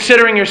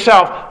 Considering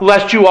yourself,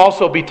 lest you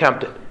also be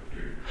tempted.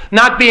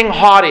 Not being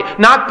haughty.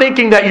 Not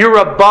thinking that you're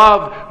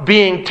above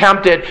being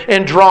tempted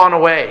and drawn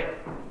away.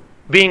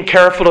 Being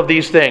careful of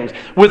these things.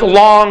 With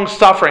long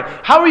suffering.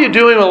 How are you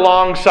doing with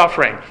long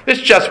suffering?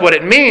 It's just what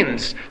it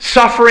means.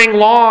 Suffering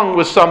long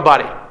with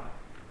somebody.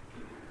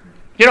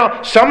 You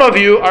know, some of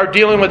you are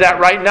dealing with that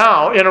right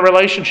now in a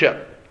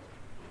relationship.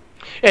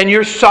 And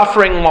you're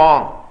suffering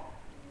long.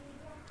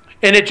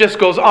 And it just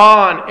goes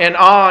on.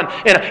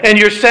 And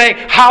you're saying,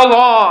 how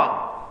long?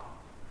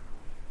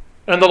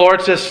 And the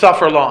Lord says,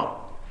 suffer long.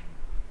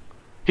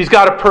 He's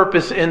got a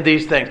purpose in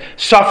these things.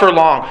 Suffer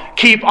long.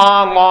 Keep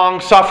on long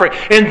suffering.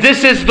 And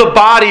this is the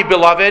body,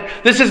 beloved.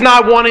 This is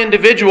not one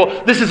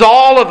individual. This is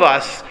all of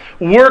us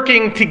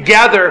working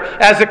together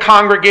as a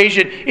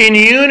congregation in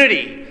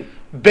unity,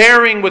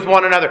 bearing with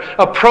one another,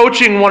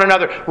 approaching one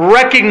another,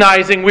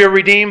 recognizing we're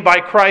redeemed by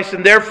Christ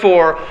and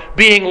therefore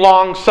being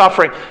long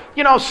suffering.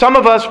 You know, some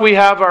of us, we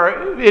have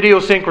our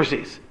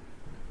idiosyncrasies.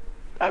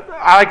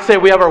 I like to say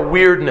we have our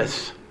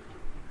weirdness.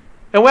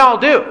 And we all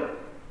do.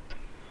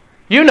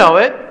 You know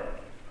it.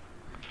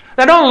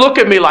 Now don't look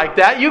at me like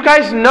that. You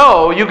guys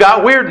know you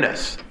got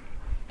weirdness.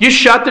 You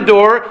shut the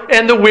door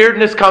and the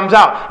weirdness comes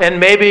out. And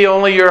maybe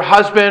only your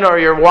husband or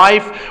your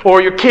wife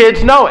or your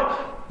kids know it.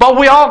 But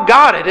we all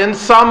got it in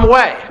some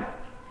way.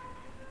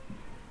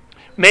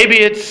 Maybe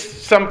it's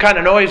some kind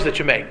of noise that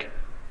you make.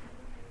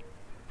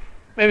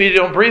 Maybe you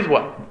don't breathe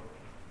well.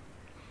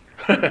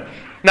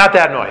 Not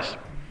that noise.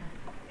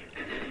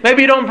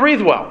 Maybe you don't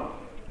breathe well.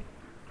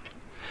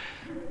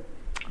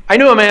 I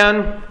knew a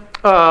man,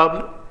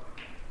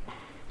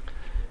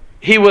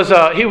 he was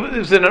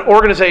in an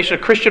organization,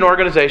 a Christian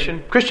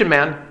organization, Christian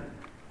man,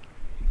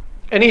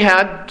 and he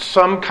had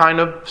some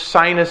kind of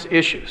sinus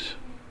issues.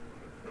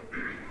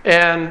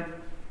 And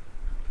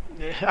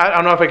I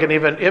don't know if I can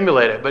even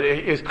emulate it, but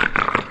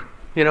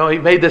he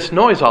made this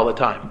noise all the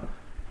time.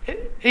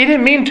 He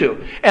didn't mean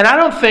to. And I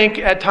don't think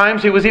at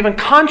times he was even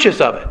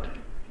conscious of it.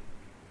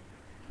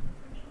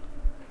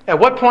 At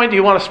what point do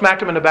you want to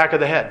smack him in the back of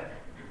the head?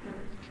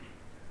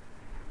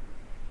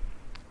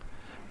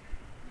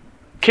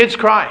 Kids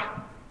cry.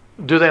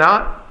 Do they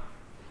not?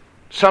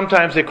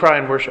 Sometimes they cry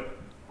in worship.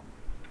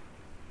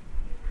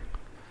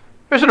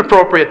 There's an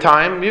appropriate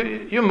time.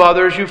 You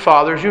mothers, you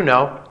fathers, you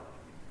know.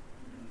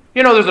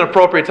 You know there's an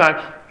appropriate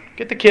time.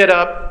 Get the kid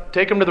up,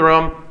 take him to the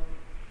room,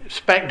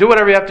 spank, do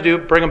whatever you have to do,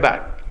 bring him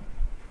back.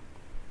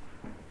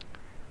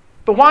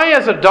 But why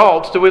as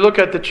adults do we look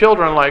at the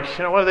children like,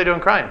 what are they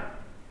doing crying?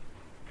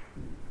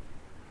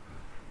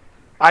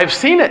 I've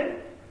seen it.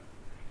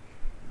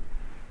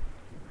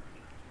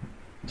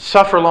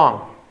 Suffer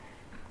long.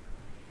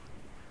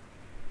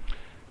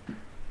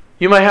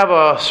 You might have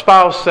a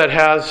spouse that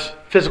has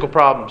physical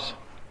problems.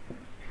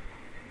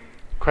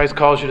 Christ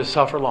calls you to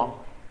suffer long.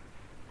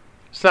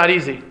 It's not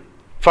easy.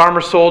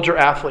 Farmer, soldier,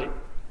 athlete.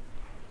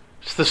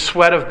 It's the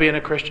sweat of being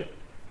a Christian.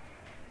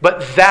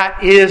 But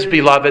that is,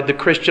 beloved, the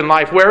Christian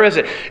life. Where is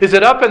it? Is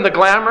it up in the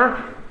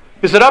glamour?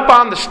 Is it up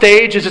on the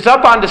stage? Is it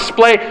up on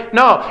display?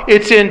 No,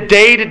 it's in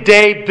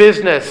day-to-day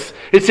business.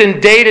 It's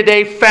in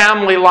day-to-day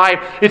family life.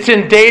 It's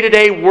in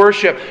day-to-day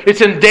worship.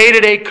 It's in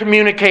day-to-day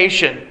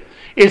communication.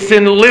 It's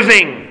in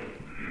living.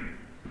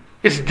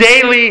 It's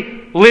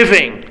daily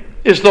living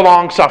is the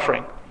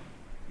long-suffering.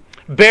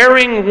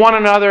 Bearing one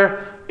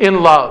another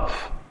in love.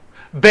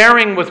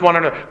 Bearing with one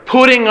another,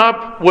 putting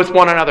up with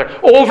one another,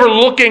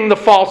 overlooking the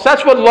faults.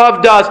 That's what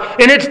love does.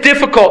 And it's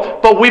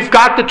difficult, but we've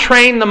got to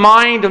train the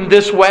mind in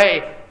this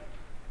way.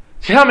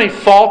 See how many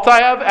faults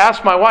I have?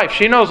 Ask my wife.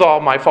 She knows all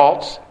my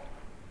faults.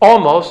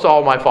 Almost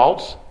all my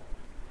faults.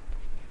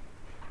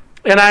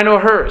 And I know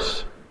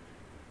hers.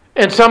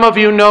 And some of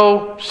you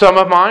know some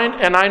of mine,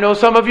 and I know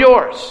some of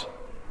yours.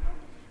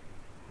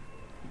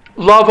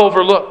 Love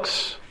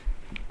overlooks.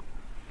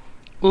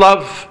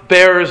 Love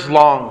bears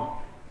long.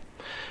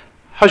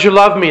 How's your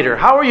love meter?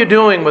 How are you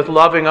doing with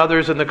loving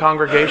others in the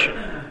congregation?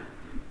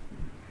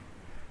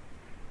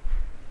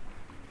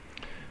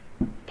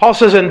 Paul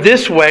says in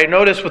this way,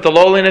 notice with the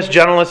lowliness,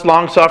 gentleness,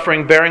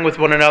 long-suffering, bearing with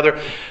one another,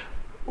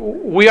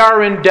 we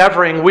are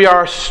endeavoring, we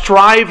are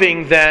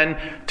striving then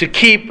to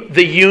keep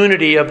the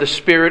unity of the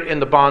Spirit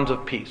in the bonds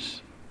of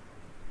peace.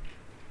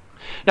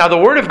 Now the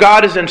Word of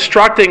God is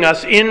instructing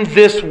us in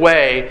this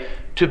way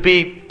to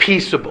be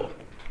peaceable.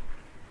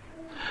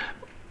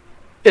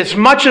 As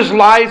much as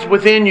lies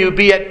within you,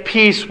 be at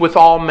peace with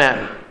all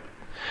men.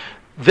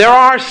 There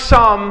are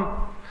some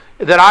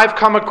that I've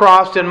come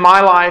across in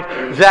my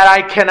life that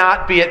I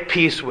cannot be at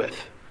peace with.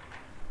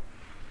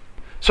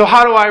 So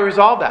how do I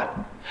resolve that?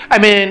 I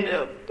mean,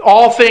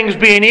 all things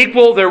being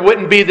equal, there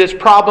wouldn't be this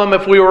problem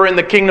if we were in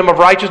the kingdom of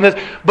righteousness.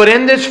 But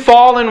in this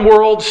fallen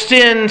world,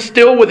 sin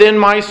still within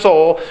my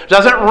soul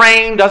doesn't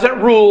reign, doesn't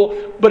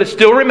rule, but it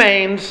still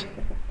remains.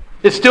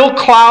 It still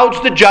clouds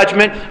the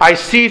judgment. I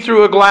see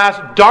through a glass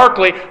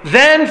darkly.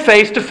 Then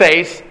face to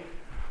face,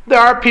 there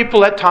are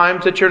people at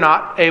times that you're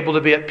not able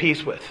to be at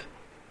peace with.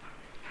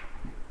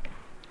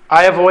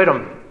 I avoid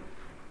them.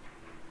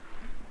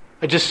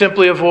 I just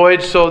simply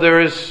avoid so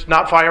there is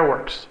not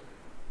fireworks.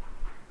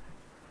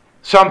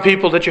 Some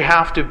people that you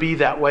have to be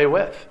that way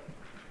with.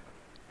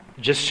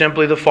 Just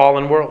simply the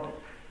fallen world.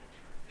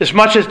 As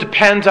much as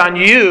depends on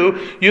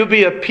you, you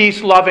be a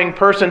peace-loving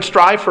person.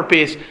 Strive for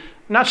peace.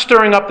 Not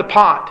stirring up the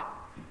pot.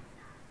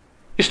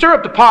 You stir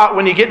up the pot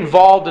when you get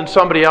involved in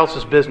somebody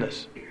else's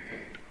business.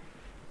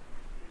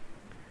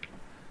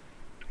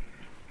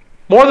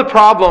 More of the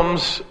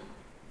problems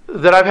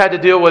that I've had to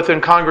deal with in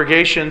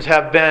congregations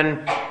have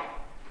been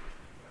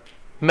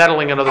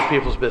meddling in other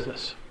people's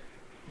business.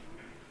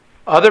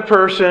 Other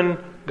person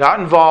got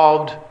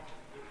involved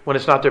when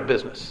it's not their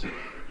business.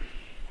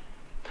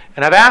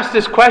 And I've asked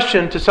this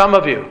question to some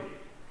of you.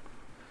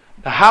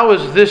 Now, how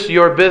is this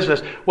your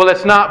business? Well,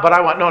 it's not, but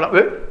I want...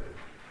 No.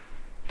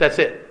 That's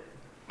it.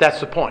 That's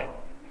the point.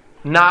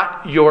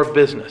 Not your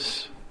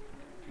business.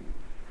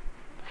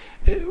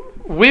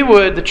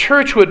 The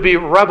church would be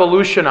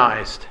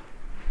revolutionized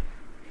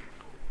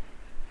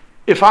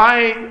if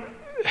I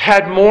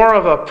had more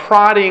of a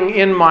prodding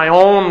in my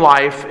own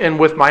life and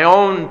with my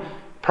own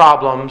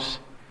problems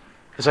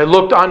as I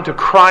looked unto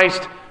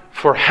Christ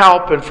for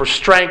help and for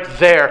strength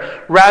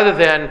there, rather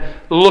than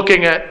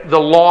looking at the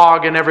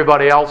log in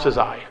everybody else's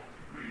eye.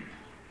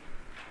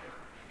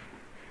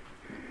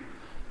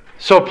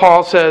 So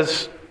Paul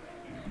says,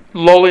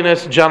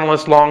 lowliness,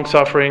 gentleness,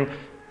 long-suffering,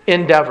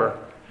 endeavor.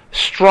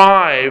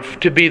 Strive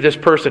to be this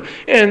person.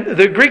 And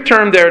the Greek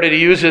term there that he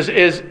uses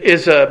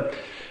is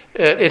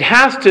it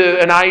has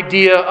an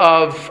idea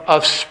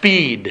of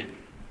speed.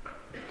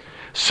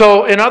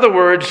 So, in other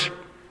words,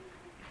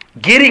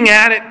 getting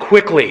at it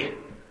quickly.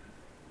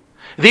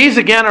 These,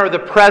 again, are the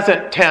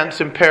present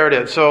tense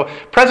imperatives. So,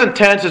 present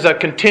tense is a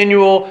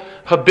continual,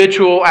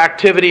 habitual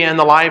activity in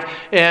the life,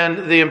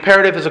 and the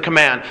imperative is a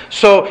command.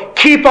 So,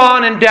 keep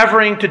on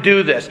endeavoring to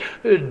do this.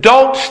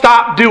 Don't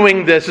stop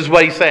doing this, is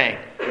what he's saying.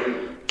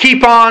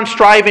 Keep on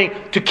striving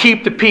to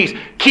keep the peace.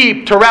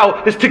 Keep,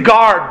 terrell, is to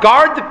guard.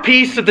 Guard the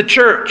peace of the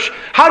church.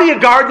 How do you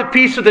guard the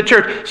peace of the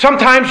church?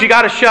 Sometimes you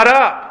got to shut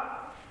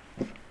up.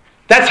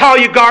 That's how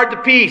you guard the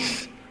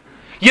peace.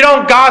 You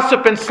don't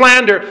gossip and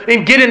slander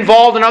and get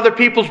involved in other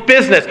people's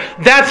business.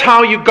 That's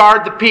how you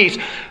guard the peace.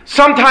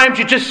 Sometimes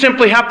you just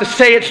simply have to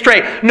say it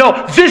straight.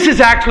 No, this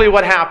is actually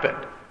what happened.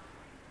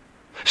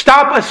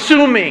 Stop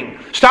assuming.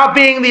 Stop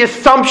being the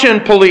assumption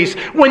police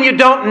when you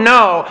don't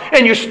know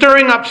and you're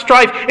stirring up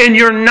strife and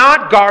you're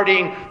not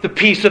guarding the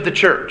peace of the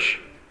church.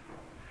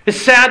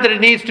 It's sad that it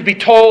needs to be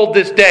told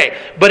this day,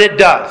 but it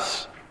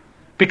does.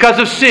 Because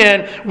of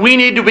sin, we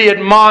need to be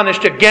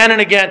admonished again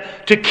and again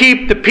to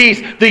keep the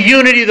peace, the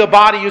unity of the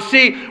body. You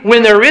see,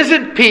 when there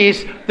isn't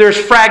peace, there's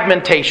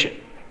fragmentation.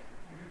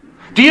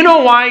 Do you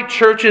know why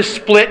churches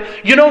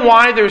split? You know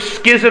why there's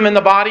schism in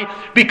the body?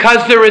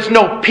 Because there is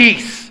no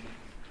peace.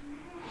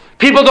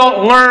 People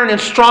don't learn and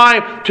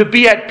strive to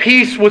be at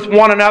peace with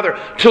one another,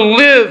 to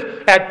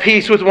live at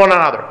peace with one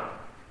another.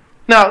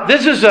 Now,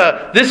 this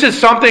is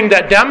something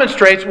that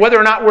demonstrates whether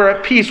or not we're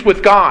at peace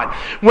with God.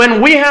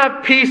 When we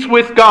have peace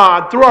with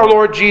God through our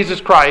Lord Jesus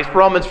Christ,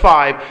 Romans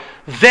 5,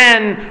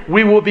 then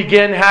we will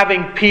begin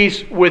having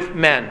peace with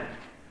men.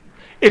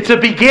 It's a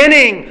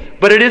beginning,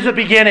 but it is a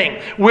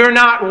beginning. We're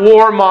not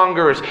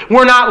warmongers.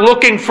 We're not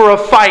looking for a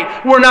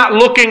fight. We're not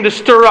looking to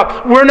stir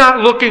up. We're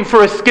not looking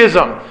for a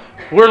schism.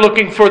 We're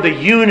looking for the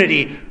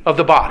unity of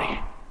the body.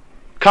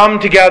 Come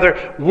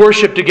together,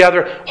 worship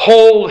together,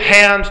 hold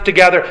hands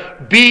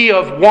together, be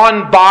of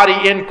one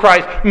body in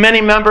Christ.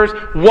 Many members,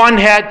 one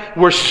head,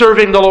 we're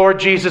serving the Lord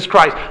Jesus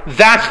Christ.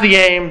 That's the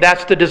aim,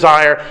 that's the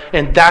desire,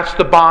 and that's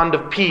the bond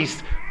of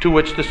peace to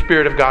which the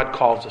Spirit of God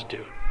calls us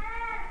to.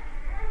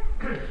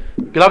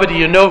 Beloved, do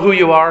you know who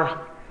you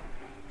are?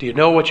 Do you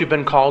know what you've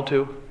been called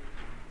to?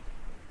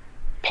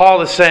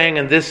 Paul is saying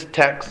in this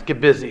text,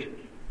 get busy.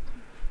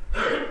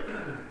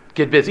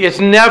 Get busy. It's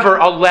never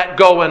a let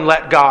go and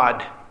let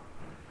God.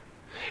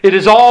 It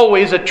is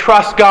always a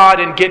trust God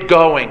and get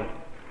going.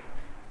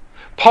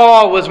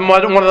 Paul was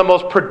one of the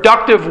most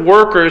productive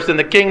workers in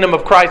the kingdom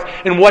of Christ.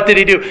 And what did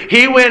he do?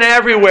 He went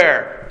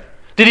everywhere.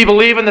 Did he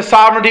believe in the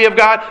sovereignty of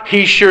God?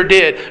 He sure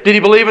did. Did he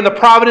believe in the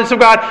providence of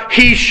God?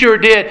 He sure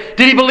did.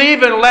 Did he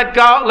believe in let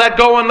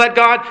go and let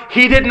God?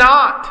 He did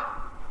not.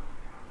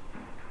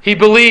 He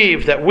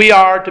believed that we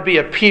are to be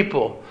a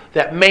people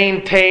that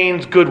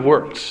maintains good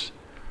works.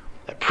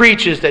 That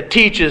preaches, that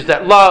teaches,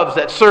 that loves,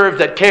 that serves,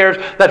 that cares,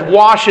 that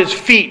washes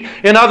feet.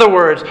 In other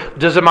words,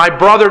 does my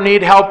brother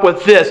need help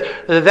with this?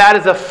 That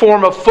is a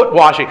form of foot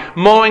washing.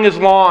 Mowing his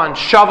lawn,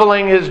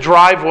 shoveling his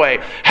driveway,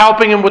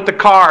 helping him with the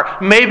car,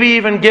 maybe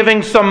even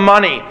giving some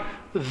money.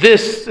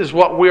 This is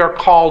what we are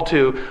called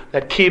to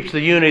that keeps the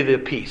unity of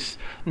the peace.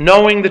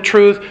 Knowing the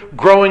truth,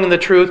 growing in the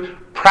truth,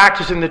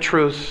 practicing the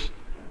truth,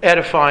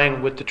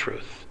 edifying with the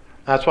truth.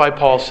 That's why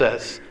Paul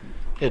says,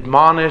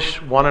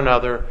 admonish one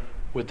another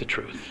with the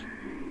truth.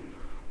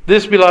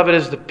 This, beloved,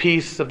 is the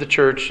peace of the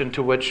church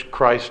into which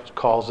Christ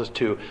calls us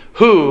to.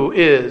 Who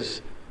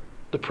is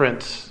the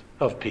Prince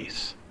of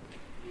Peace?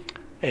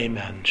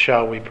 Amen.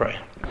 Shall we pray?